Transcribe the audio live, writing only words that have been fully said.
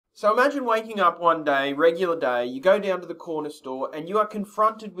So imagine waking up one day, regular day, you go down to the corner store and you are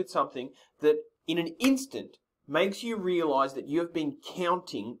confronted with something that in an instant makes you realize that you have been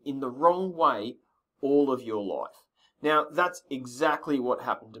counting in the wrong way all of your life. Now, that's exactly what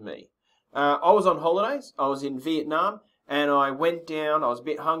happened to me. I was on holidays, I was in Vietnam, and I went down, I was a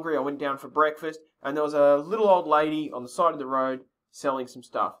bit hungry, I went down for breakfast, and there was a little old lady on the side of the road selling some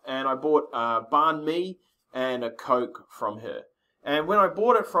stuff. And I bought banh mi and a Coke from her. And when I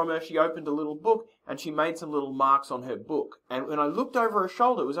bought it from her, she opened a little book and she made some little marks on her book. And when I looked over her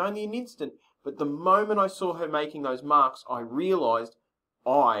shoulder, it was only an instant, but the moment I saw her making those marks, I realized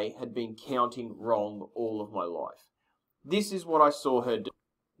I had been counting wrong all of my life. This is what I saw her do.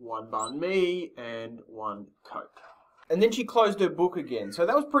 One banh mi and one Coke. And then she closed her book again. So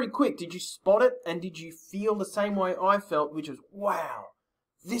that was pretty quick. Did you spot it? And did you feel the same way I felt, which was, wow,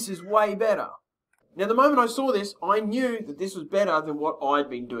 this is way better. Now, the moment I saw this, I knew that this was better than what I'd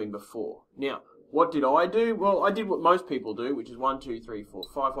been doing before. Now, what did I do? Well, I did what most people do, which is 1, 2, 3, 4,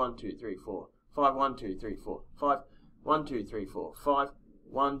 5, 1, 2, 3, 4, 5, 1, 2, 3, 4, 5, 1, 2, 3, 4, 5,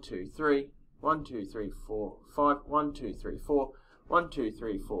 1, 2, 3, 1, 2, 3, 4, 5, 1, 2, 3, 4, 1, 2,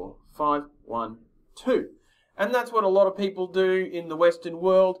 3, 4, 5, 1, 2. And that's what a lot of people do in the Western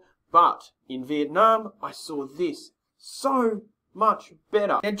world, but in Vietnam, I saw this so much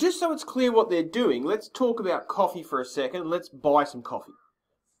better. Now, just so it's clear what they're doing, let's talk about coffee for a second. Let's buy some coffee.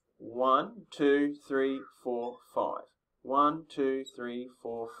 1, 2, 3, 4, 5. 1, 2, 3,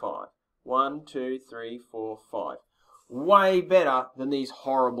 4, 5. 1, 2, 3, 4, 5. Way better than these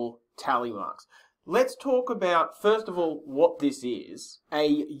horrible tally marks. Let's talk about, first of all, what this is.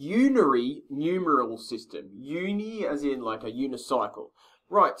 A unary numeral system. Uni as in like a unicycle.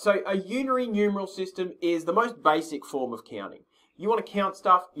 Right, so a unary numeral system is the most basic form of counting. You want to count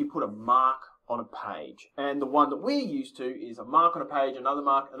stuff, you put a mark on a page. And the one that we're used to is a mark on a page, another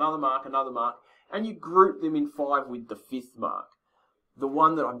mark, another mark, another mark, and you group them in 5 with the 5th mark. The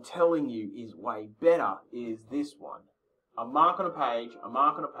one that I'm telling you is way better is this one. A mark on a page, a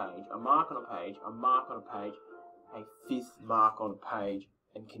mark on a page, a mark on a page, a mark on a page, a 5th mark on a page,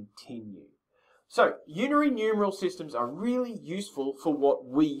 and continue. So, unary numeral systems are really useful for what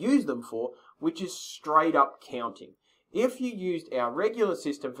we use them for, which is straight up counting. If you used our regular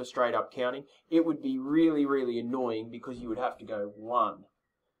system for straight up counting, it would be really, really annoying because you would have to go 1,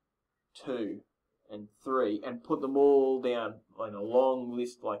 2, and 3 and put them all down in a long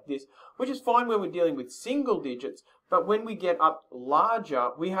list like this, which is fine when we're dealing with single digits, but when we get up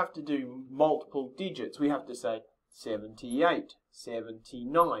larger, we have to do multiple digits. We have to say 78,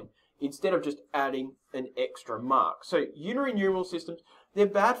 79, instead of just adding an extra mark. So unary numeral systems, they're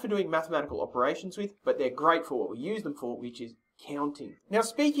bad for doing mathematical operations with, but they're great for what we use them for, which is counting. Now,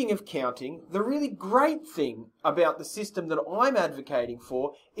 speaking of counting, the really great thing about the system that I'm advocating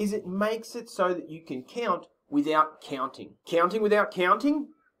for is it makes it so that you can count without counting. Counting without counting?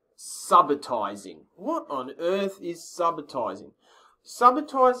 Subitizing. What on earth is subitizing?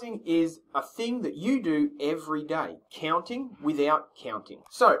 Subitizing is a thing that you do every day. Counting without counting.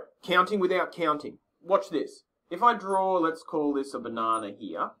 So, counting without counting. Watch this. If I draw, let's call this a banana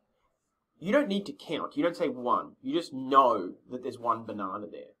here, you don't need to count. You don't say 1. You just know that there's 1 banana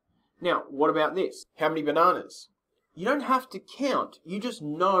there. Now, what about this? How many bananas? You don't have to count. You just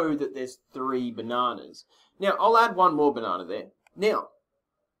know that there's 3 bananas. Now, I'll add 1 more banana there. Now,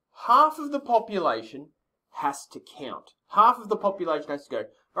 half of the population has to count. Half of the population has to go,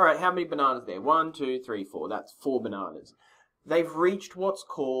 all right, how many bananas there? 1, 2, 3, 4. That's 4 bananas. They've reached what's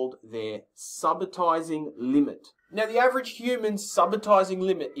called their subitizing limit. Now, the average human's subitizing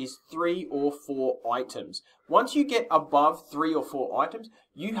limit is 3 or 4 items. Once you get above 3 or 4 items,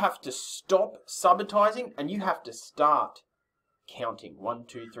 you have to stop subitizing and you have to start counting. 1,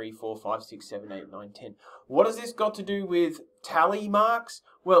 2, 3, 4, 5, 6, 7, 8, 9, 10. What has this got to do with tally marks?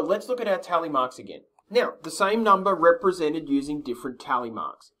 Well, let's look at our tally marks again. Now, the same number represented using different tally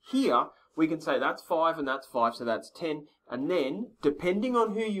marks. Here, we can say that's 5 and that's 5, so that's 10. And then, depending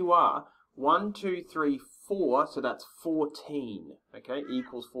on who you are, 1, 2, 3, 4, so that's 14, okay,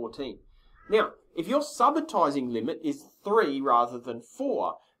 equals 14. Now, if your subitizing limit is 3 rather than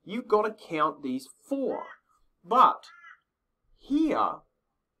 4, you've got to count these 4. But here,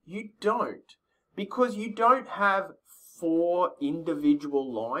 you don't, because you don't have 4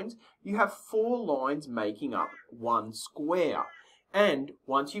 individual lines. You have 4 lines making up 1 square. And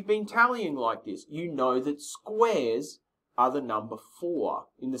once you've been tallying like this, you know that squares are the number 4,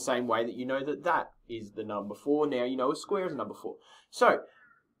 in the same way that you know that that is the number 4. Now you know a square is number 4. So,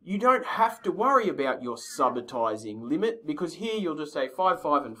 you don't have to worry about your subitizing limit, because here you'll just say 5,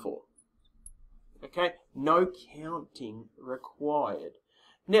 5, and 4. Okay? No counting required.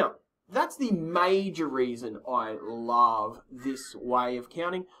 Now, that's the major reason I love this way of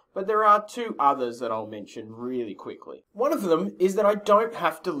counting, but there are two others that I'll mention really quickly. One of them is that I don't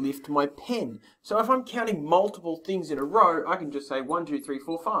have to lift my pen. So if I'm counting multiple things in a row, I can just say 1, 2, 3,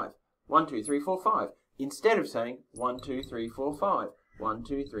 4, 5. 1, 2, 3, 4, 5. Instead of saying 1, 2, 3, 4, 5. 1,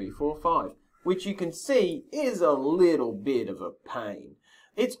 2, 3, 4, 5. Which you can see is a little bit of a pain.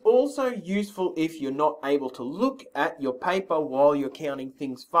 It's also useful if you're not able to look at your paper while you're counting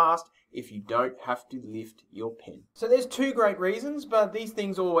things fast, if you don't have to lift your pen. So there's two great reasons, but these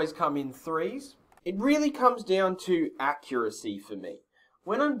things always come in threes. It really comes down to accuracy for me.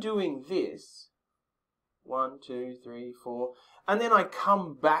 When I'm doing this, 1, 2, 3, 4, and then I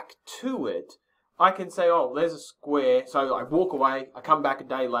come back to it, I can say, oh, there's a square. So I walk away, I come back a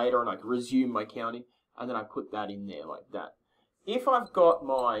day later, and I can resume my counting, and then I put that in there like that. If I've got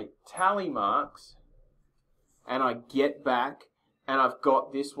my tally marks, and I get back, and I've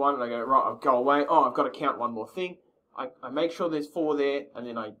got this one, and I go, right, I'll go away, oh, I've got to count one more thing. I make sure there's 4 there, and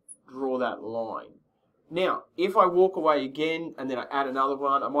then I draw that line. Now, if I walk away again, and then I add another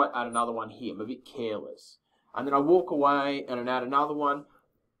one, I might add another one here. I'm a bit careless. And then I walk away, and I add another one.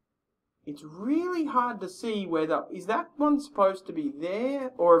 It's really hard to see whether, is that one supposed to be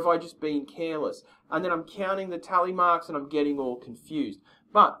there, or have I just been careless? And then I'm counting the tally marks, and I'm getting all confused.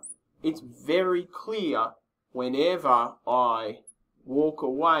 But it's very clear whenever I walk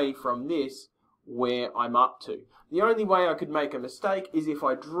away from this where I'm up to. The only way I could make a mistake is if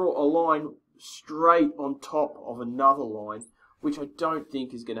I draw a line straight on top of another line, which I don't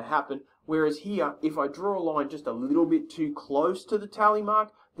think is going to happen. Whereas here, if I draw a line just a little bit too close to the tally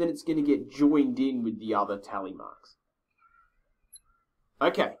mark, then it's going to get joined in with the other tally marks.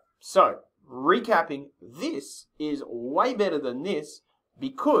 Okay, so recapping, this is way better than this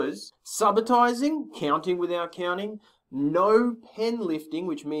because subitizing, counting without counting, no pen lifting,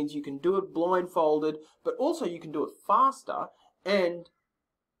 which means you can do it blindfolded, but also you can do it faster, and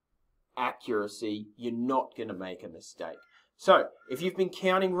accuracy, you're not going to make a mistake. So, if you've been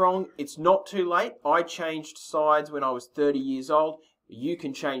counting wrong, it's not too late. I changed sides when I was 30 years old. You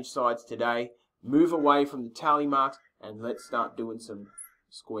can change sides today. Move away from the tally marks, and let's start doing some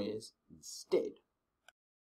squares instead.